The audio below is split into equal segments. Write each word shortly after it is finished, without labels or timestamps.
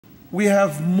We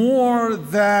have more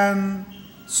than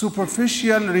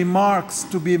superficial remarks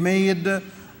to be made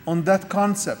on that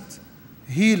concept,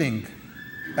 healing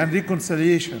and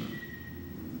reconciliation.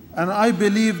 And I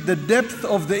believe the depth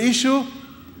of the issue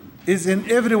is in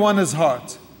everyone's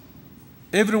heart.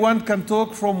 Everyone can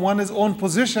talk from one's own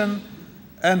position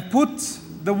and put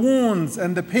the wounds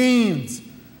and the pains.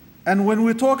 And when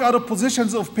we talk out of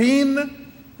positions of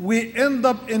pain, we end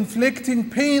up inflicting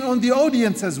pain on the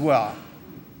audience as well.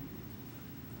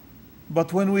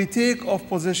 But when we take off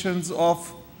positions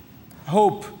of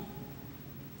hope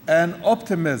and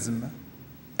optimism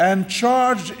and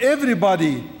charge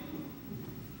everybody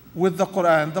with the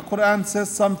Quran says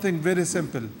something very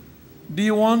simple. Do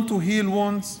you want to heal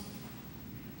wounds?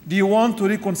 Do you want to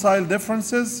reconcile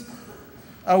differences?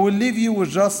 I will leave you with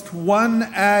just one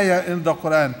ayah in the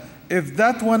Quran. If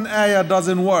that one ayah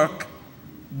doesn't work,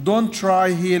 don't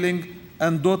try healing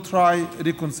and don't try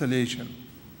reconciliation.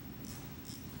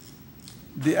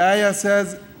 The ayah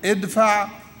says,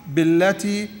 idfa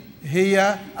billati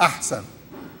hiya ahsan.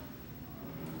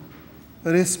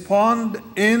 Respond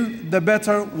in the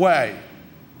better way.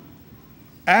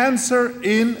 Answer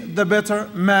in the better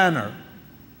manner.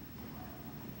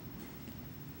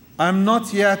 I'm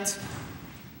not yet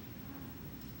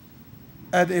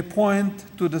at a point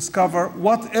to discover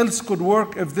what else could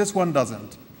work if this one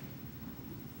doesn't.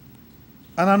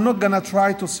 And I'm not going to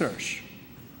try to search.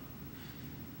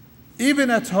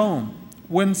 Even at home,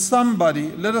 when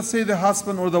somebody, let us say the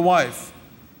husband or the wife,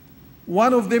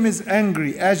 one of them is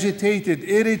angry, agitated,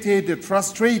 irritated,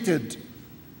 frustrated,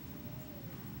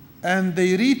 and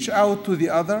they reach out to the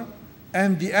other,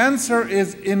 and the answer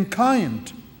is in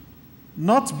kind,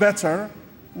 not better,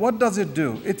 what does it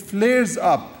do? It flares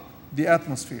up the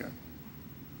atmosphere.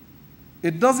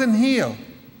 It doesn't heal.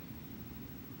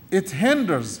 It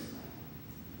hinders.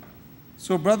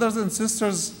 So brothers and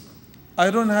sisters, I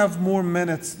don't have more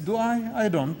minutes. Do I? I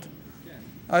don't.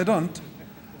 I don't.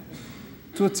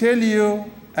 To tell you,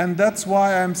 and that's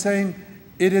why I'm saying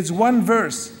it is one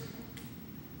verse.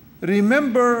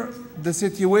 Remember the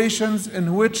situations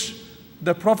in which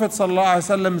the Prophet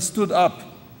ﷺ stood up,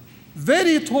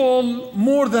 very tall,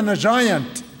 more than a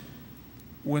giant,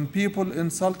 when people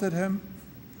insulted him,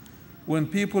 when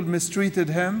people mistreated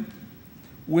him,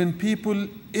 when people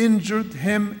injured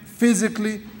him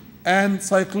physically and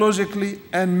psychologically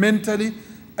and mentally,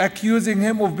 accusing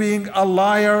him of being a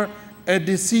liar, a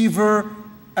deceiver,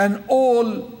 and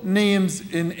all names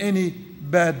in any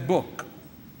bad book.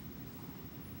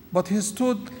 But he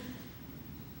stood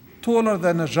taller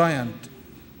than a giant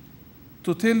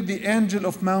to tell the angel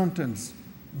of mountains,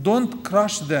 don't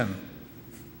crush them.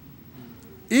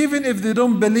 Even if they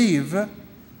don't believe,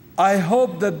 I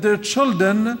hope that their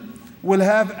children will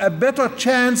have a better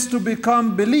chance to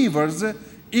become believers,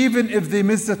 even if they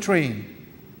miss the train.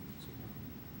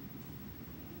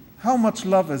 How much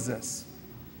love is this?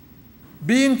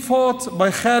 Being fought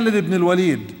by Khalid ibn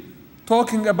al-Walid,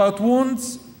 talking about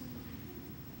wounds.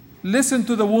 Listen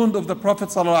to the wound of the Prophet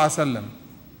ﷺ.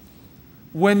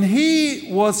 When he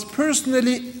was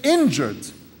personally injured,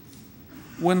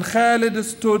 when Khalid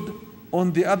stood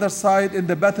on the other side in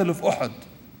the Battle of Uhud,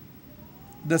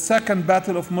 the second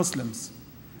battle of Muslims,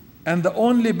 and the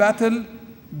only battle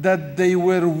that they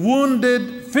were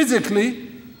wounded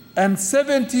physically, and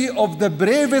 70 of the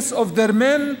bravest of their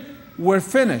men were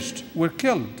finished, were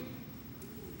killed.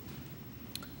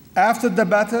 After the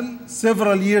battle,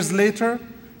 several years later,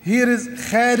 here is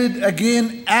Khalid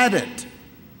again at it,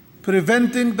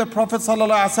 preventing the Prophet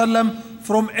ﷺ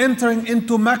from entering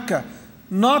into Mecca,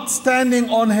 not standing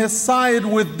on his side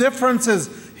with differences.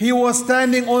 He was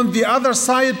standing on the other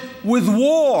side with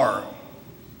war.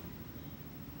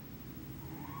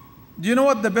 Do you know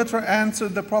what the better answer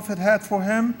the Prophet had for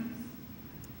him?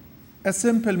 A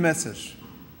simple message.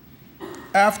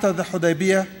 After the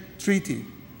Hudaybiyah treaty,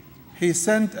 he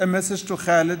sent a message to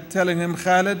Khalid telling him,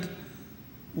 Khalid,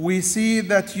 we see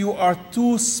that you are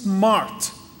too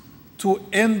smart to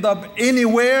end up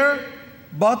anywhere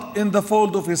but in the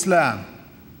fold of Islam.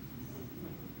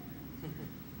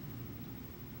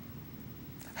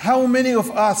 How many of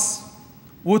us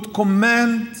would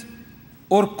command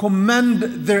or commend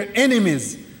their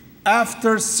enemies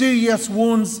after serious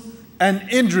wounds and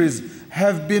injuries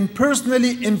have been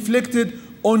personally inflicted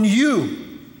on you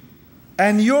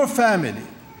and your family?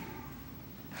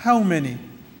 How many?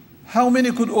 How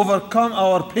many could overcome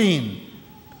our pain?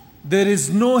 There is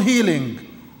no healing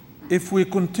if we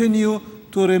continue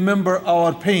to remember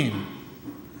our pain.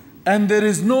 And there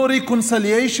is no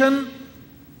reconciliation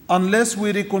unless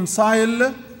we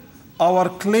reconcile our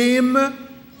claim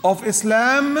of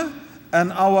Islam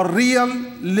and our real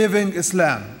living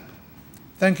Islam.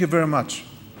 Thank you very much.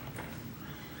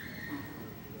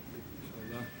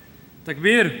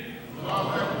 Takbir.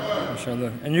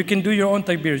 MashaAllah. And you can do your own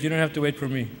takbirs. You don't have to wait for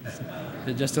me.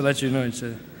 Just to let you know.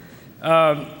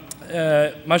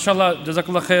 MashaAllah,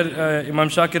 Jazakallah khair, Imam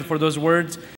Shakir, for those words.